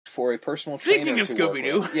for a personal trainer. Speaking of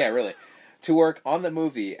Scooby-Doo. Yeah, really. To work on the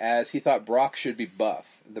movie, as he thought Brock should be buff.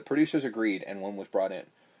 The producers agreed, and one was brought in.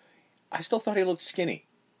 I still thought he looked skinny.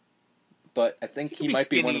 But I think he might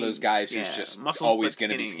be one of those guys who's just always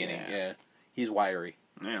going to be skinny. Yeah. He's wiry.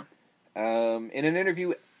 Yeah. In an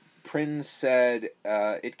interview, Prinz said,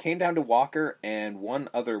 it came down to Walker and one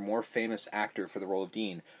other more famous actor for the role of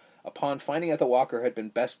Dean. Upon finding out that Walker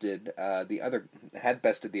had bested the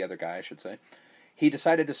other guy, I should say, he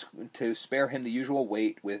decided to spare him the usual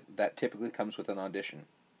weight that typically comes with an audition.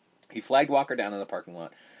 He flagged Walker down in the parking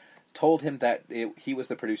lot, told him that he was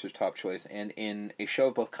the producer's top choice, and in a show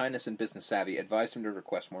of both kindness and business savvy, advised him to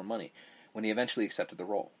request more money, when he eventually accepted the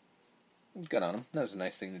role. Good on him. That was a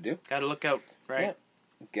nice thing to do. Gotta look out, right?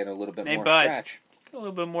 Yeah. Get a little bit more bud. scratch. Get a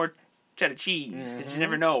little bit more cheddar cheese, because you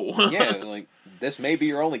never know. Yeah, like, this may be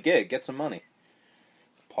your only gig. Get some money.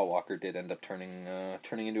 Paul Walker did end up turning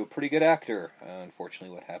into a pretty good actor.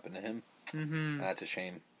 Unfortunately, what happened to him. Mm-hmm. That's a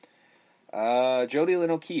shame. Jodie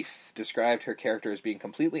Lynn O'Keefe described her character as being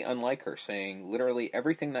completely unlike her, saying, literally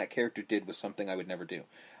everything that character did was something I would never do.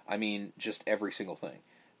 I mean, just every single thing.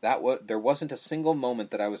 There wasn't a single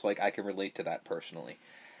moment that I was like, I can relate to that personally.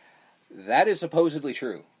 That is supposedly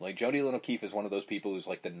true. Like, Jodie Lynn O'Keefe is one of those people who's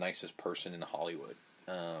like the nicest person in Hollywood.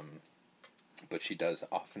 But she does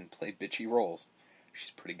often play bitchy roles.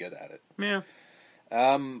 She's pretty good at it. Yeah.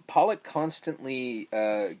 Pollock constantly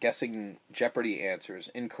guessing Jeopardy answers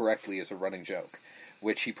incorrectly is a running joke,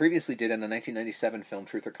 which he previously did in the 1997 film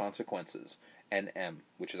Truth or Consequences, NM,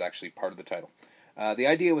 which is actually part of the title. The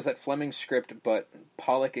idea was that Fleming's script, but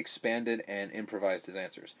Pollock expanded and improvised his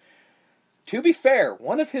answers. To be fair,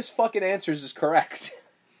 one of his fucking answers is correct.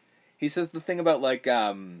 He says the thing about, like,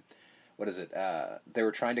 what is it? They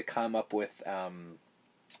were trying to come up with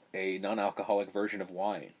a non-alcoholic version of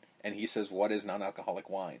wine. And he says, what is non-alcoholic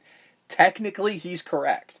wine? Technically, he's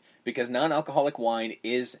correct. Because non-alcoholic wine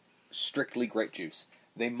is strictly grape juice.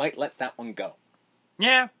 They might let that one go.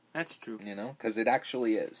 Yeah, that's true. You know, because it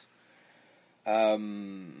actually is.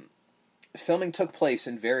 Filming took place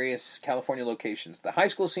in various California locations. The high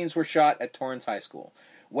school scenes were shot at Torrance High School,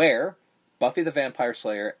 where Buffy the Vampire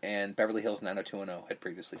Slayer and Beverly Hills 90210 had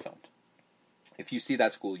previously filmed. If you see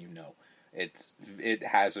that school, you know. It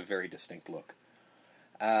has a very distinct look.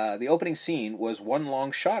 The opening scene was one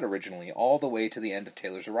long shot originally, all the way to the end of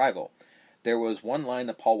Taylor's arrival. There was one line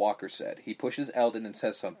that Paul Walker said. He pushes Eldon and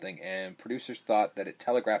says something, and producers thought that it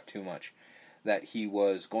telegraphed too much, that he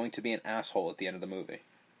was going to be an asshole at the end of the movie.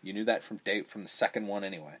 You knew that from the second one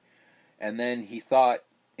anyway. And then he thought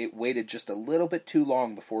it waited just a little bit too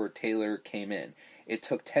long before Taylor came in. It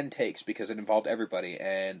took 10 takes because it involved everybody,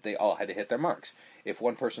 and they all had to hit their marks. If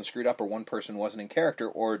one person screwed up or one person wasn't in character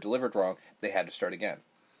or delivered wrong, they had to start again.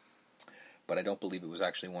 But I don't believe it was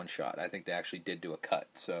actually one shot. I think they actually did do a cut,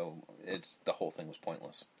 so the whole thing was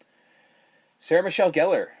pointless. Sarah Michelle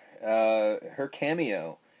Gellar, her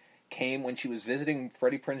cameo came when she was visiting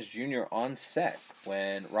Freddie Prinze Jr. on set.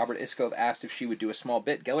 When Robert Iskov asked if she would do a small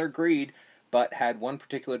bit, Gellar agreed, but had one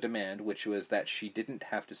particular demand, which was that she didn't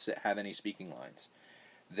have to have any speaking lines.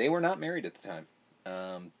 They were not married at the time.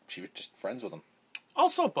 She was just friends with him.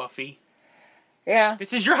 Also Buffy. Yeah.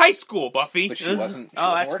 This is your high school, Buffy. But she wasn't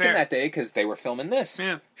working fair. That day because they were filming this.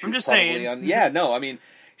 Yeah. I'm just saying. I mean,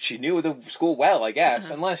 she knew the school well, I guess.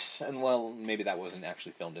 Maybe that wasn't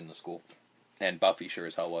actually filmed in the school. And Buffy sure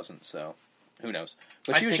as hell wasn't, so who knows.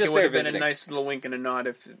 But she was just there visiting. I think it would have been a nice little wink and a nod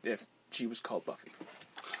if she was called Buffy.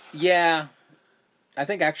 Yeah. I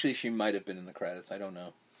think actually she might have been in the credits. I don't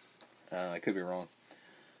know. I could be wrong.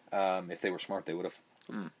 If they were smart, they would have.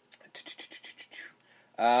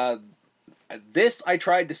 This I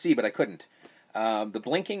tried to see, but I couldn't. The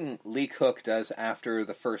blinking Lee Cook does after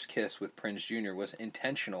the first kiss with Prinze Jr. was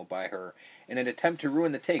intentional by her in an attempt to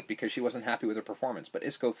ruin the take because she wasn't happy with her performance, but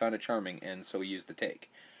Isco found it charming, and so he used the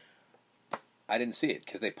take. I didn't see it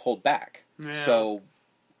because they pulled back. Yeah. So,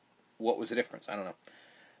 what was the difference? I don't know.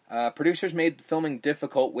 Producers made filming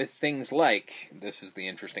difficult with things like, this is the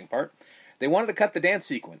interesting part, they wanted to cut the dance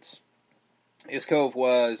sequence. Iskov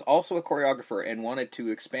was also a choreographer and wanted to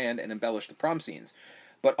expand and embellish the prom scenes,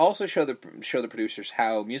 but also show the producers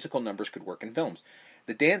how musical numbers could work in films.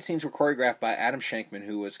 The dance scenes were choreographed by Adam Shankman,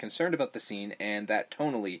 who was concerned about the scene and that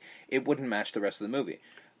tonally it wouldn't match the rest of the movie.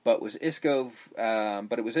 But it was Iskov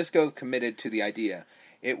committed to the idea.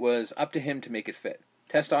 It was up to him to make it fit.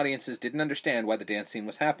 Test audiences didn't understand why the dance scene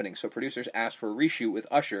was happening, so producers asked for a reshoot with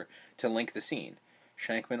Usher to link the scene.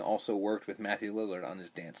 Shankman also worked with Matthew Lillard on his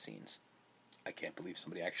dance scenes. I can't believe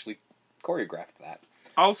somebody actually choreographed that.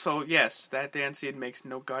 Also, yes, that dance scene makes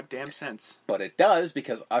no goddamn sense. But it does,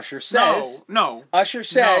 because Usher says... No. Usher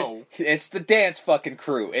says it's the dance fucking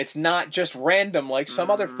crew. It's not just random like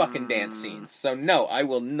some other fucking dance scenes. So no, I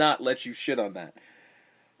will not let you shit on that.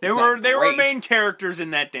 There were main characters in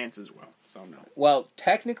that dance as well, so no. Well,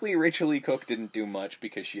 technically Rachel Lee Cook didn't do much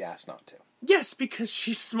because she asked not to. Yes, because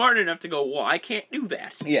she's smart enough to go, well, I can't do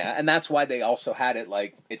that. Yeah, and that's why they also had it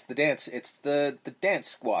like, it's the dance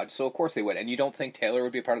squad, so of course they would. And you don't think Taylor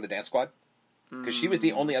would be a part of the dance squad? Because she was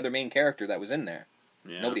the only other main character that was in there.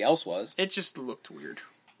 Yeah. Nobody else was. It just looked weird.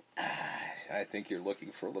 I think you're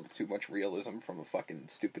looking for a little too much realism from a fucking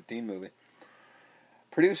stupid teen movie.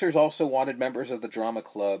 Producers also wanted members of the drama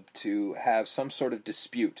club to have some sort of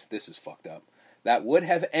dispute, this is fucked up, that would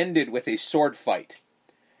have ended with a sword fight.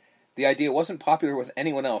 The idea wasn't popular with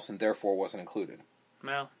anyone else and therefore wasn't included.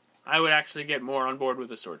 Well, I would actually get more on board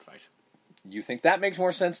with a sword fight. You think that makes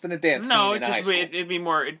more sense than a dance scene in high school? No, it'd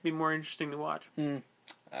be more interesting to watch.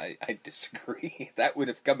 I disagree. That would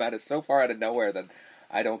have come so far out of nowhere that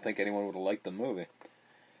I don't think anyone would have liked the movie.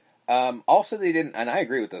 Also, they didn't, and I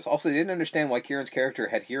agree with this, also they didn't understand why Kieran's character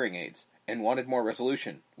had hearing aids and wanted more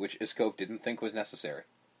resolution, which Iskov didn't think was necessary.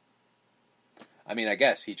 I mean, I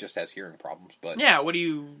guess he just has hearing problems, but... Yeah, what do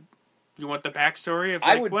you want the backstory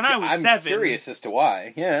of, when I was 7... I'm curious as to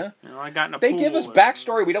why, yeah. You know, I got in a They pool give us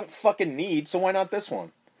backstory we don't fucking need, so why not this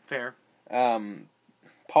one? Fair.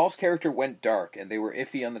 Paul's character went dark, and they were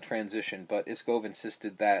iffy on the transition, but Iskov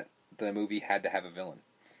insisted that the movie had to have a villain.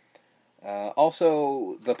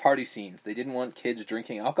 Also, the party scenes. They didn't want kids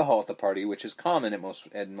drinking alcohol at the party, which is common in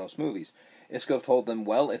most movies. Iskov told them,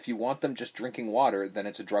 well, if you want them just drinking water, then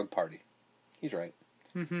it's a drug party. He's right.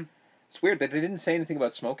 Mm-hmm. It's weird that they didn't say anything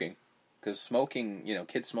about smoking. Because smoking,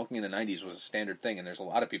 kids smoking in the 90s was a standard thing, and there's a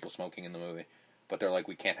lot of people smoking in the movie. But they're like,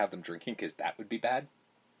 we can't have them drinking because that would be bad.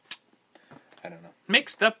 I don't know.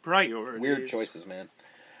 Mixed up priorities. Weird choices, man.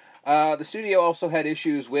 The studio also had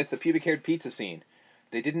issues with the pubic-haired pizza scene.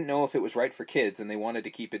 They didn't know if it was right for kids, and they wanted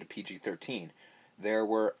to keep it a PG-13. There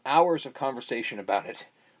were hours of conversation about it.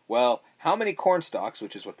 Well, how many corn stalks,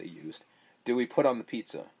 which is what they used, do we put on the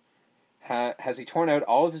pizza? Has he torn out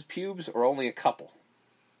all of his pubes, or only a couple?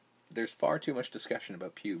 There's far too much discussion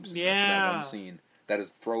about pubes for that one scene. That is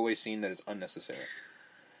a throwaway scene that is unnecessary.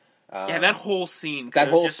 That whole scene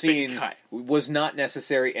cut. Was not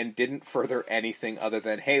necessary and didn't further anything other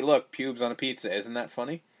than, hey, look, pubes on a pizza. Isn't that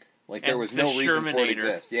funny? Like, there was no reason for it to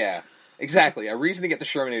exist. Yeah, exactly. A reason to get the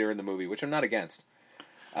Shermanator in the movie, which I'm not against.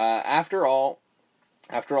 After all,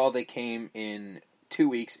 they came in 2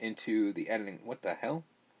 weeks into the editing. What the hell?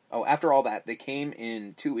 Oh, after all that, they came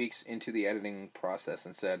in 2 weeks into the editing process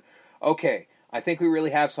and said, okay, I think we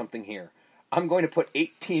really have something here. I'm going to put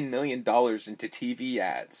 $18 million into TV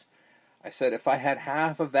ads. I said, if I had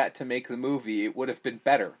half of that to make the movie, it would have been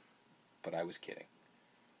better. But I was kidding.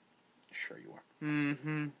 Sure you are.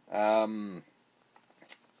 Mm-hmm.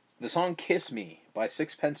 The song Kiss Me by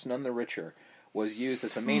Sixpence None the Richer was used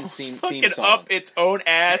as a main theme song. Up its own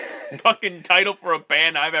ass fucking title for a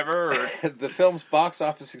band I've ever heard. The film's box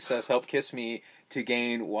office success helped Kiss Me to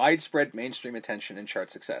gain widespread mainstream attention and chart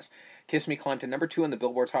success. Kiss Me climbed to number 2 in the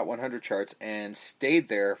Billboard's Hot 100 charts and stayed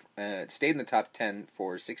in the top 10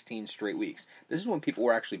 for 16 straight weeks. This is when people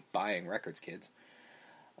were actually buying records, kids.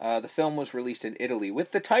 The film was released in Italy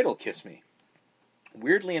with the title Kiss Me.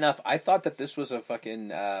 Weirdly enough, I thought that this was a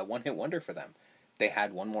fucking one-hit wonder for them. They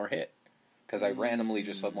had one more hit. Because I randomly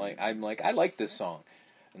just, I'm like, I like this song.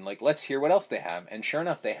 And like, let's hear what else they have. And sure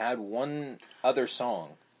enough, they had one other song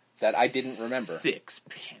that I didn't remember.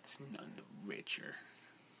 Sixpence None the Richer.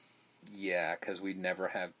 Yeah, because we never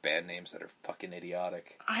have band names that are fucking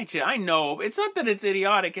idiotic. I know. It's not that it's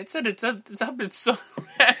idiotic. It's that it's up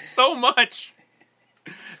so much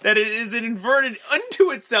that it is inverted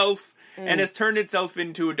unto itself and has turned itself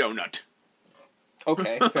into a donut.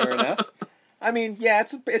 Okay, fair enough. I mean, yeah,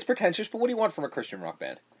 it's pretentious, but what do you want from a Christian rock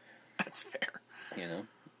band? That's fair.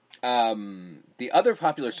 The other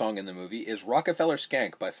popular song in the movie is Rockefeller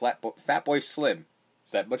Skank by Fatboy Slim.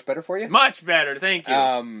 Is that much better for you? Much better, thank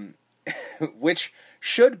you. Which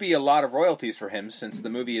should be a lot of royalties for him since the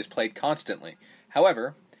movie is played constantly.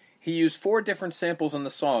 However, he used 4 different samples in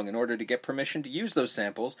the song. In order to get permission to use those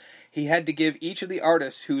samples, he had to give each of the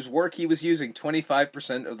artists whose work he was using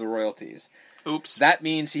 25% of the royalties. Oops. That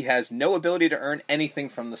means he has no ability to earn anything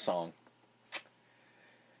from the song.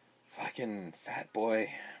 Fucking fat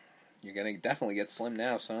boy. You're gonna definitely get slim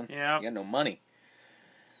now, son. Yeah. You got no money.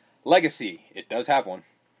 Legacy. It does have one.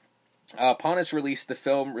 Upon its release, the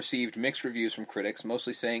film received mixed reviews from critics,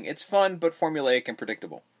 mostly saying it's fun but formulaic and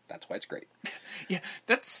predictable. That's why it's great. Yeah,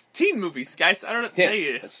 that's teen movies, guys. I don't know what to tell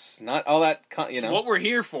you. It's not all that, It's what we're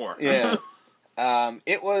here for. Yeah.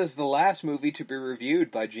 It was the last movie to be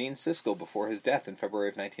reviewed by Gene Siskel before his death in February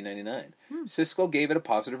of 1999. Siskel gave it a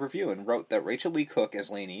positive review and wrote that Rachel Lee Cook as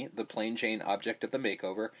Lainey, the plain Jane object of the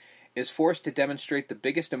makeover, is forced to demonstrate the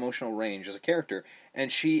biggest emotional range as a character,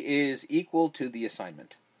 and she is equal to the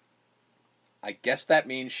assignment. I guess that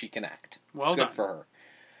means she can act. Well Good done. for her.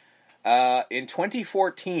 In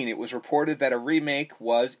 2014, it was reported that a remake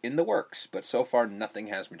was in the works, but so far nothing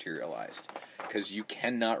has materialized. Because you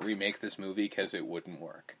cannot remake this movie because it wouldn't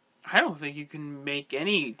work. I don't think you can make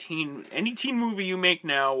any teen movie you make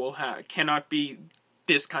now cannot be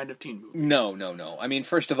this kind of teen movie. No. I mean,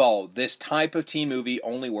 first of all, this type of teen movie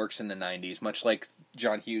only works in the 90s, much like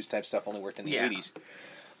John Hughes type stuff only worked in the 80s.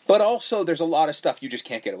 But also, there's a lot of stuff you just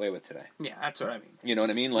can't get away with today. Yeah, that's what I mean. You know what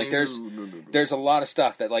I mean? Like, there's a lot of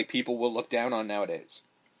stuff that, like, people will look down on nowadays.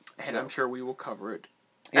 And I'm sure we will cover it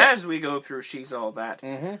Yes. as we go through She's All That.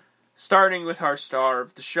 Mm-hmm. Starting with our star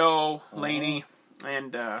of the show, Lainey,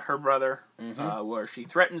 and her brother, where she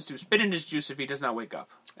threatens to spit in his juice if he does not wake up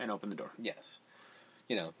and open the door. Yes.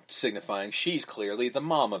 You know, signifying she's clearly the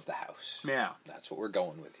mom of the house. Yeah. That's what we're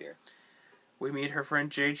going with here. We meet her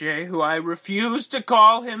friend JJ, who I refuse to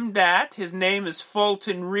call him that. His name is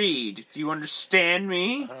Fulton Reed. Do you understand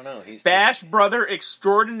me? I don't know. He's Bash brother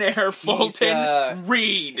extraordinaire Fulton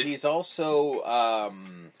Reed. He's also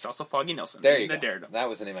It's also Foggy Nelson. there you the go. Daredevil. That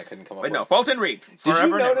was the name I couldn't come up But with. no, Fulton Reed. Did Forever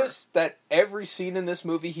you and ever. notice that every scene in this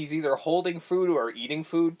movie, he's either holding food or eating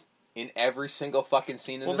food? In every single fucking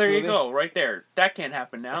scene in Well, this movie? there you go, right there. That can't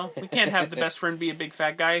happen now. We can't have the best friend be a big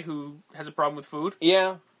fat guy who has a problem with food.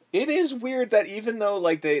 Yeah. It is weird that even though,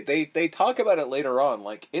 like, they talk about it later on,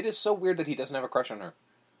 like, it is so weird that he doesn't have a crush on her.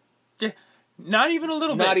 Yeah, not even a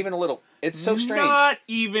little bit. Not even a little. It's so strange. Not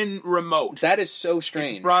even remote. That is so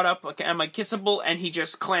strange. It's brought up, am I kissable? And he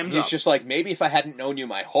just clams up. He's just like, maybe if I hadn't known you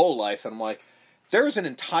my whole life, and I'm like, there's an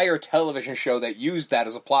entire television show that used that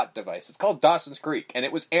as a plot device. It's called Dawson's Creek, and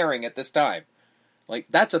it was airing at this time. Like,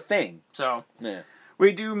 that's a thing. So, Yeah.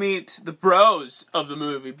 we do meet the bros of the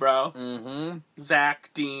movie, bro. Mm-hmm. Zach,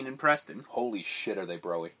 Dean, and Preston. Holy shit, are they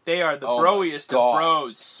broy. They are the Oh broiest my God. of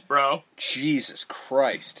bros, bro. Jesus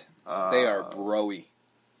Christ. They are broy.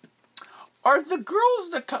 Are the girls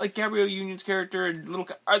that like Gabrielle Union's character and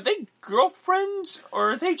are they girlfriends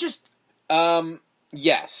or are they just?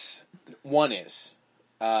 Yes. One is.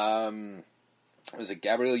 Was it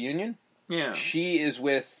Gabrielle Union? Yeah. She is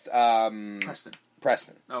with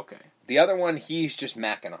Preston. Okay. The other one, he's just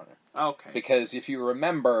macking on her. Okay. Because if you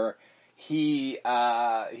remember, he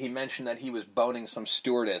mentioned that he was boning some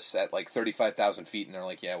stewardess at like 35,000 feet, and they're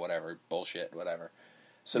like, yeah, whatever, bullshit, whatever.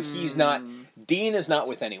 So he's not. Dean is not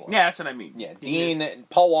with anyone. Yeah, that's what I mean. Yeah,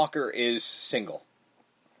 Paul Walker is single.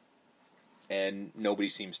 And nobody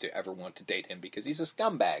seems to ever want to date him because he's a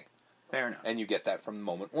scumbag. Fair enough. And you get that from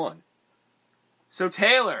moment one. So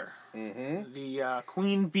Taylor, Mm-hmm. the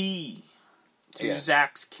queen bee to Yes.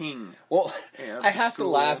 Zach's king. Well, Yeah, I have to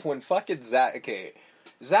school. laugh when fucking Zach... Okay,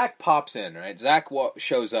 Zach pops in, right? Zach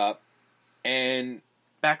shows up, and...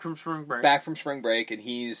 Back from spring break. And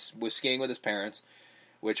was skiing with his parents,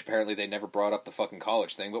 which apparently they never brought up the fucking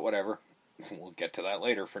college thing, but whatever. We'll get to that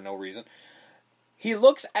later for no reason. He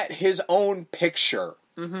looks at his own picture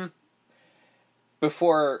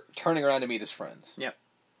before turning around to meet his friends. Yep.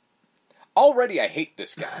 Already, I hate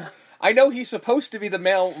this guy. I know he's supposed to be the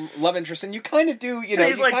male love interest, and you kind of do, you know.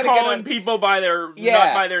 He's you like kinda calling people by their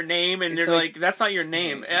not by their name, and It's they're like- like, "That's not your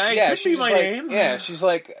name." It Yeah, could she's be my like, name. Yeah, he's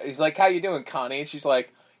like, "How you doing, Connie?" And she's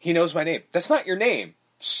like, "He knows my name." That's not your name.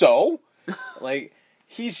 So, like,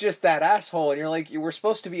 he's just that asshole, and you're like, we're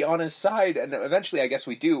supposed to be on his side, and eventually, I guess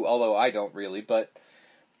we do, although I don't really. But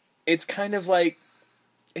it's kind of like,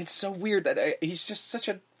 it's so weird that he's just such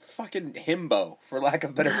a fucking himbo, for lack of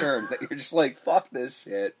a better term, that you're just like, fuck this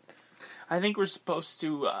shit. I think we're supposed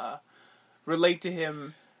to relate to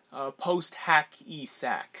him post-hack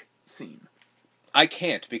e-sack scene. I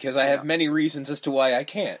can't, because I have many reasons as to why I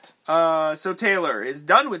can't. So Taylor is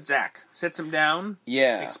done with Zach. Sits him down.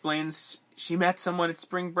 Yeah. Explains she met someone at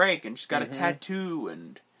spring break and she's got a tattoo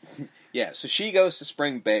and... Yeah, so she goes to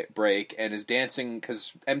spring break and is dancing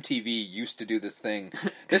because MTV used to do this thing.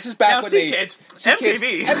 This is back Now, when kids,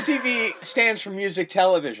 MTV. MTV stands for music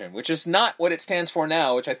television, which is not what it stands for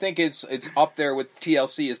now, which I think it's up there with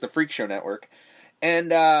TLC as the Freak Show Network.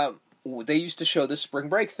 And they used to show this spring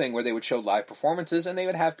break thing where they would show live performances and they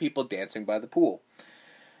would have people dancing by the pool.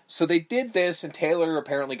 So they did this, and Taylor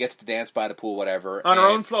apparently gets to dance by the pool, whatever. On her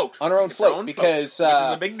own float. On her own float, because... which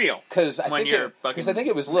is a big deal. Because I think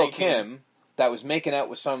it was Lil' 19. Kim that was making out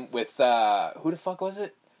with who the fuck was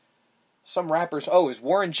it? some rappers, is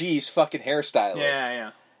Warren G's fucking hairstylist.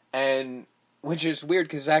 Yeah. And, which is weird,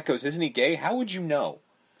 because Zach goes, isn't he gay? How would you know?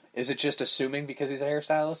 Is it just assuming because he's a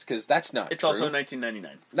hairstylist? Because that's not true. It's also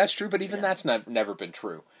 1999. That's true, but even that's never been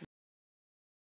true.